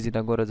 دا دې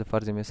ځینه ګوره زه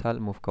فرض مثال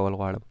موف کول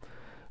غواړم،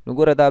 نو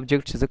ګوره دا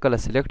ابجیکټ چې زه کله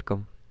سلیکټ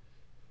کړم،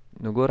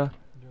 نو ګوره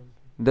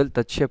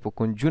دلته چې په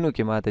کنجونو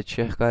کې ماته چې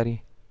ښکاري،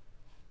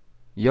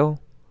 یو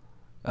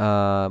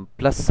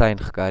پلس ساین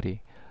ښکاري.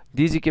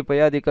 دې ځای کې په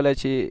یاد کله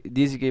چې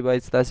دې ځای کې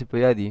باید ستاسې په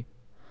یاد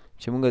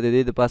چې موږ د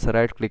دې د پاسه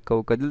رایټ کلیک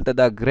کوو، که دلته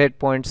دا ګریډ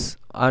پوینټس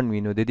آن وي،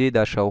 نو د دې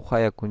دا شاوخوا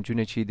یا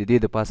کنجونه چې د دې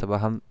د پاسه به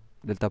هم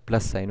دلته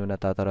پلس ساینونه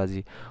تا ته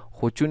راځي.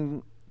 خو چون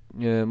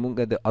موږ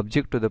د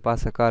ابجیکټو د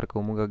پاسه کار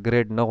کوو، موږ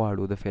ګریډ نه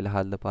غواړو د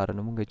فلحال دپاره،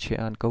 نو موږ چې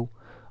آن کوو،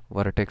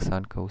 ورټکس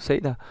آن کوو.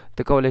 صحیح ده.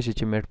 ته کولی شې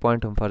چې میډ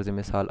پوینټ هم فرض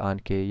مثال آن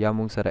کې، یا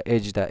موږ سره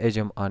ایج ده، ایج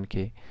هم آن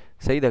کې.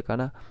 صحیح ده که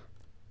نه؟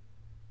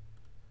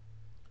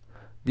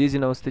 دې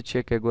ځینه اوس ته چې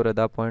کوې ګوره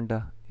دا پوینټ ده،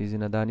 دې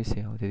ځینه دا نیسې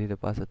او د دې د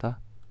پاسه تا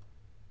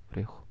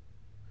پرېښو.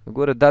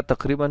 ګوره دا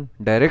تقریبا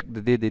ډایرکټ د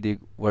دې د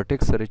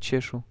ورټکس سره چې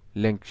شو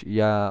لینک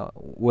یا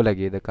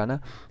ولګېده که نه.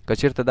 که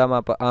چېرته دا ما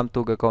په عام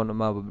توګه کوو، نو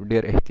ما به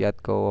ډېر احتیاط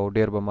کوو او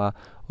ډېر به ما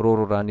ورو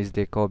ورو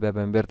رانږدې کوو، بیا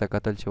به مې بېرته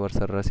کتل چې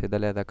ورسره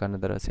رسېدلی ده که نه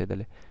ده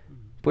رسېدلی.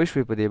 پوه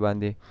شوې په دې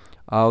باندې.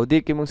 او دې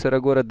کې موږ سره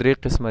ګوره 3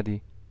 قسمه دي.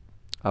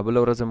 بله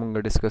ورځ موږ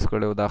ډسکس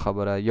کړی و دا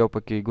خبره. یو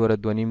پکې ګوره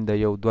 2.5 ده،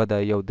 یو 2 ده،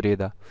 یو 3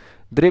 ده.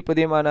 3 په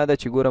دې معنا ده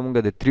چې ګوره موږ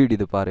د 3D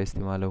دپاره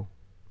استعمالوو.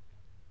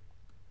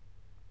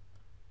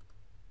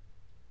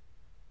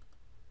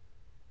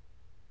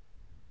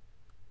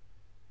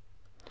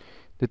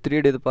 د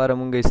 3D دپاره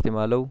موږ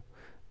استعمالوو.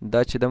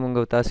 دا چې د موږ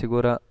او تاسې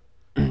ګوره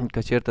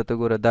که چېرته ته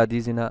ګوره دا دې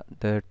ځینه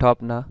د ټاپ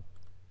نه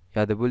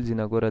یا د بل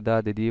ځینه ګوره دا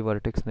د دې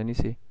ورټکس نه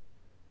نیسې،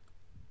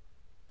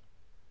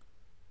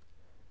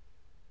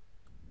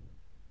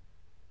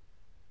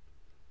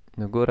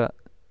 نو ګوره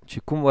چې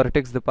کوم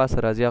ورټکس د پاسه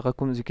راځي هغه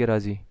کوم ځای کې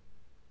راځي؟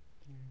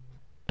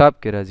 ټاپ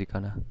کې راځي که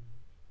نه.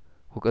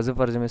 خو که زه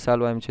فرض مثال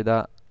وایم چې دا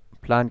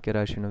پلان کې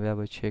راشي، نو بیا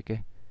به چې کې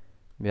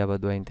بیا به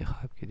 2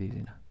 انتخاب کې دي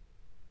ځینه.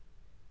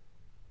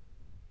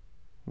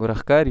 ګوره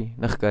ښکاري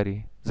نه ښکاري؟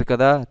 ځکه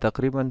دا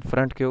تقریبا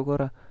فرنټ کې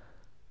وګوره.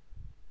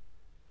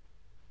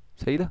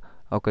 صحیح ده.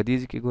 او که دې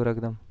ځای کې ګوره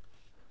اکدم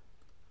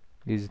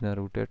دې ځای نه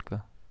روټیټ که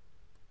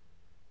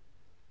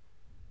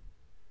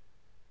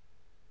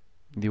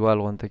دیوال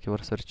غونته کې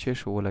ورسره چې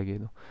شو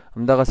ولګېدو.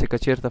 همدغسې که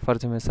چېرته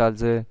فرض مثال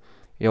زه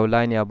یو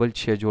لاین یا بل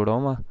شی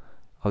جوړوم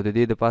او د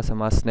دې د پاسه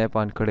ما سنیپ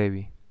آن کړی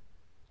وي،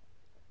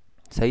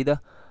 صحیح ده،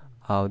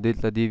 او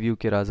دلته دې ویو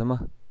کې راځم،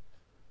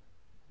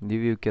 دې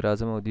ویو کې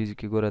راځم او دې ځای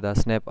کې ګوره دا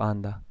سنیپ آن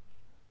ده،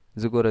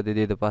 زه ګوره د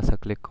دې د پاسه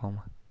کلیک کوم.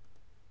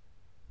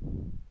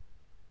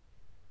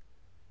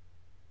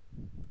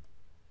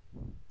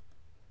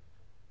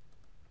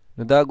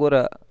 نو دا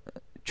ګوره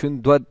چون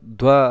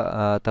دوه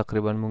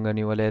تقریبا مونږ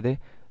نیولی دی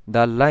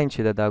دا لاین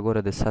چې ده دا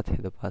ګوره د سطحې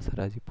د پاسه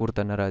راځي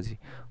پورته نه راځي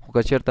خو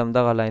که چېرته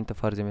همدغه لاین ته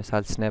فرض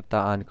مثال سنیپ ته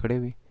آن کړی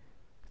وي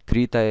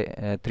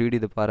 3D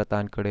دپاره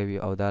ته آن کړی وي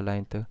او دا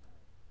لاین ته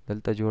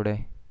دلته جوړی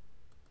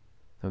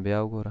نو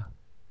بیا وګوره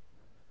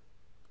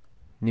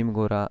نیم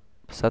ګوره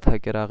په سطحه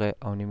کې راغی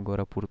او نیم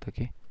ګوره پورته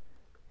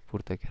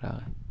کې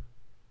راغی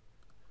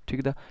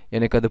ټیک ده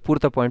یعنې که د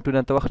پورته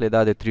پوینټونه ته واخلې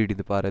دا د 3D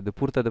دپاره د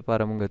پورته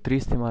دپاره مونږ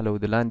 3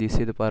 استعمالوو د لاندې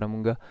حصې دپاره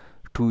مونږ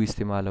 2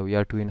 استعمالوو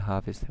یا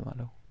 2.5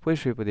 استعمالوو پوه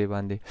شوې په دې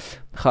باندې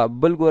ښه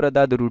بل ګوره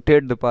دا د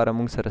روټیټ دپاره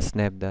مونږ سره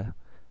سنیپ ده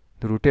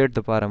د روټیټ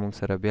دپاره مونږ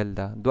سره بیل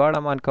ده دواړه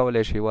مان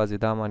کولی شي یوازې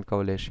دا مان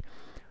کولی شي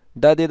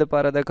دا دې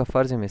دپاره ده که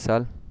فرض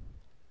مثال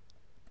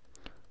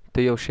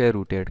ته یو شی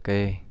روټیټ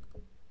کوې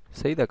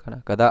صحیح ده که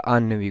نه که دا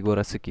آن نه وي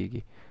ګوره څه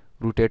کېږي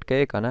روټیټ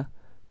کوې که نه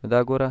نو دا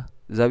ګوره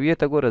زاویې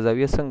ته ګوره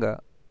زاویې څنګه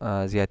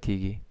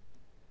زیاتیږي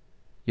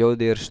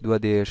 1.10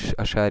 2.10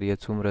 اشاریه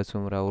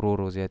څومره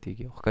ورو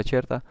زیاتیږي خو که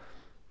چېرته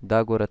دا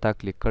ګوره تا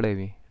کلیک کړی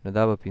وي نو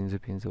دا به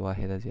 5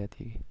 واحده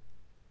زیاتیږي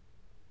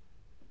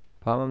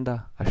فهم هم ده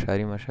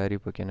اشاري مشاري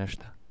پکې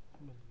نشته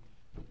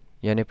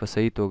یعنې په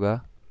صحیح توګه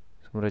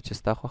څومره چې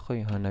ستا خوښه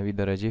وي 90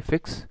 درجې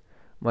فکس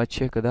ما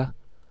چې که ده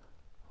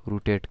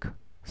روټیټ که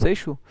صحیح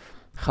شو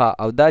ښه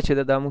او دا چې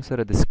ده دا موږ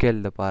سره د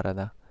سکیل دپاره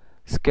ده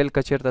سکیل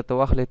که چېرته ته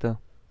واخلې ته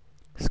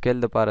سکیل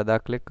دپاره دا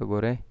کلیک که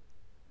ګورئ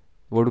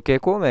وړوکی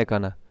کوم یې که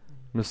نه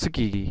نو څه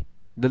کېږي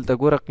دلته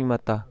ګوره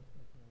قیمت ته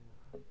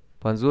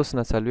 50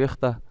 نه 40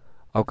 ته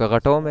او که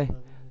غټوم یې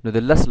نو د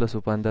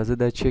 10 په اندازه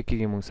دا چې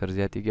کېږي موږ سره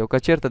زیاتېږي او که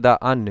چېرته دا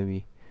آن نه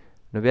وي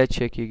نو بیا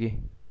چې کېږي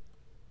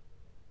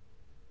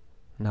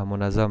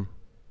نامنظم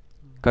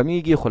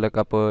کمیږي خو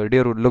لکه په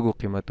ډېرو لږو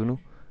قیمتونو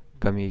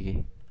کمیږي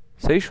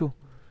صحیح شو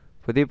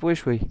په دې پوه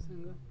شوئ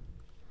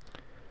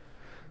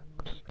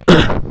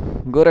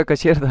ګوره که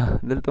چېرته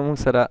دلته موږ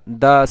سره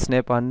دا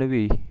سنیپ آن نه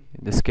وي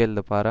د سکیل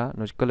دپاره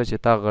نو کله چې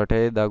تا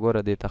غټی دا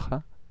ګوره دې ته ښه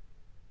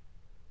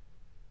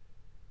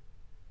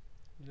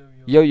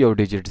یو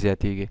ډیجټ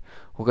زیاتیږي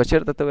خو که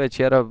چېرته ته وایې چې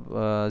یاره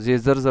زه یې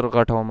زر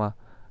غټومه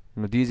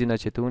نو دې ځینه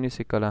چې ته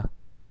ونیسې کله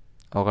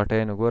او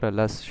غټی نو ګوره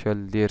 10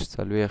 20 30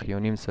 40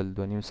 1 نیم سل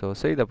 2 نیم سوه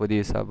صحیح ده په دې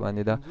حساب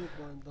باندې ده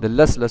د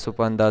 10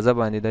 په اندازه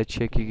باندې دا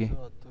چې کېږي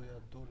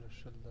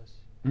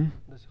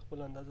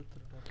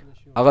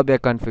هغه بیا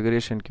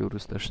کنفیګریشن کې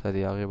وروسته شته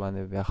دی هغې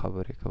باندې بیا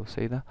خبرې کوو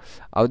صحیح ده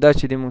او دا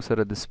چې دی موږ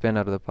سره د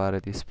سپینر دپاره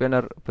دی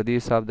سپینر په دې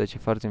حساب ده چې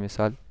فرض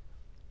مثال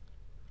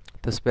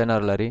ته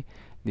سپینر لري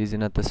دې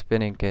ځینه ته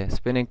سپیننګ کوې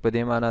سپیننګ په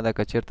دې معنا ده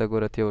که چېرته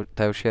ګوره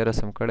ته یو شی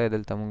رسم کړی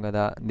دلته مونږ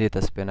دا دې ته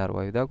سپینر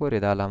وایو دا ګورې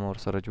دا علامه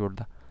ورسره جوړ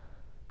ده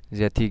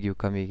زیاتیږي او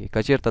کمیږي که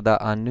چېرته دا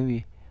آن نه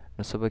وي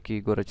نو څه به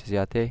کېږي ګوره چې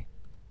زیاتی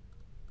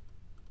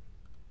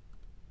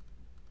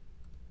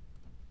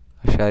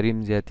اشاریم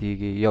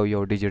زیاتیږي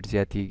یو ډیجټ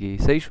زیاتیږي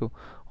صحیح شو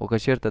خو که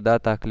چېرته دا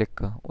تا کلیک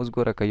که اوس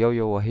ګوره که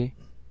یو وهې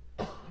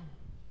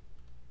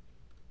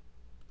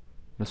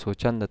نو څو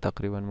چنده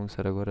تقریبا مونږ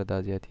سره ګوره دا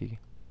زیاتیږي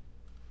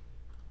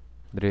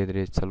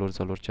 3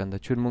 4 چنده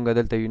چون مونږ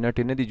دلته یونټ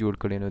یې نه دي جوړ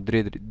کړي نو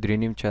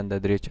 3.5 چنده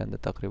 3 چنده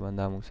تقریبا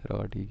دا مونږ سره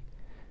غټیږي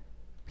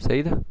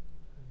صحیح ده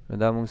نو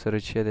دا مونږ سره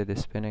چې دی د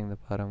سپیننګ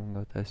دپاره مونږ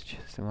او تاسو چې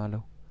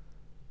استعمالوو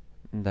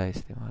دا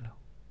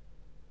استعمالوو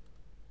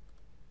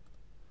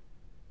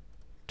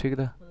ټیک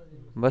ده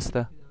بس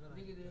ده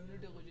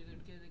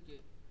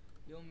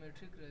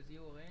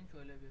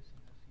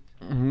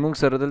مونږ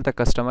سره دلته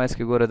کسټمایز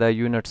کې ګوره دا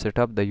یونټ سیټ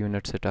اپ د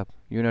یونټ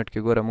کې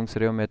ګوره مونږ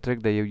سره یو میټریک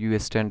د یو یو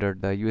سټینډرډ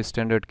د یو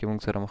سټینډرډ کې مونږ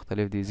سره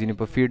مختلف دي ځینې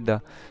په فیټ ده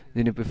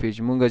ځینې په فیج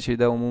مونږ چې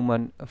دا عموما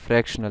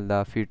فریکشنل دا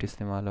فیټ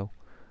استعمالو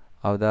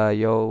او دا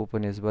یو په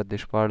نسبت د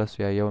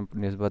 14 یا یو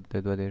په نسبت د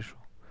 22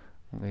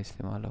 مونږ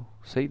استعمالو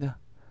صحیح ده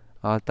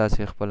او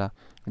تاسې خپله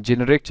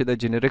جنریک چې د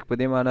جنریک په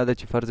دې معنا ده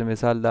چې فرض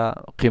مثال دا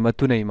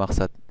قیمتونه یې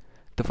مقصد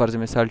ته فرض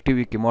مثال ټي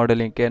وي کې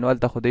ماډلینګ کوې نو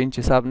هلته خو د انچ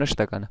حساب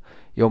نشته که نه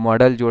یو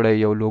ماډل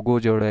جوړوي یو لوګو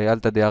جوړوي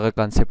هلته د هغه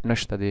کانسیپټ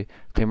نشته دی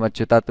قیمت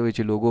چې تا ته وایي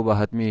چې لوګو به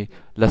حتمي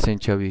 10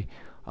 انچه وي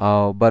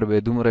او بر به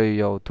یې دومره وي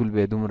او طول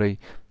به یې دومره وي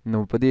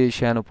نو په دې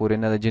شیانو پورې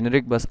نه ده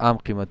جنریک بس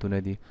عام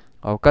قیمتونه دي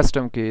او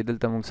کسټم کې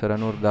دلته موږ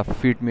سره نور دا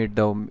فیټ میټ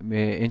ده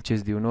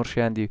انچز دي نور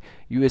شیان دي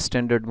یو اس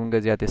سټینډرډ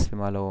موږ زیات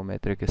استعمالوو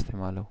میټریک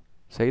استعمالوو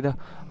صحیح ده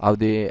او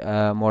د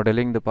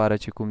ماډلینګ دپاره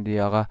چې کوم دی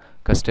هغه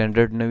که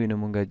سټینډرډ نه وي نو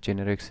موږ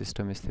جنریک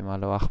سیسټم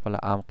استعمالوو خپله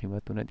عام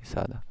قیمتونه دي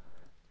ساده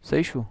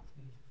صحیح شو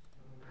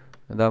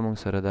دا موږ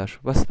سره دا شو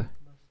بس ده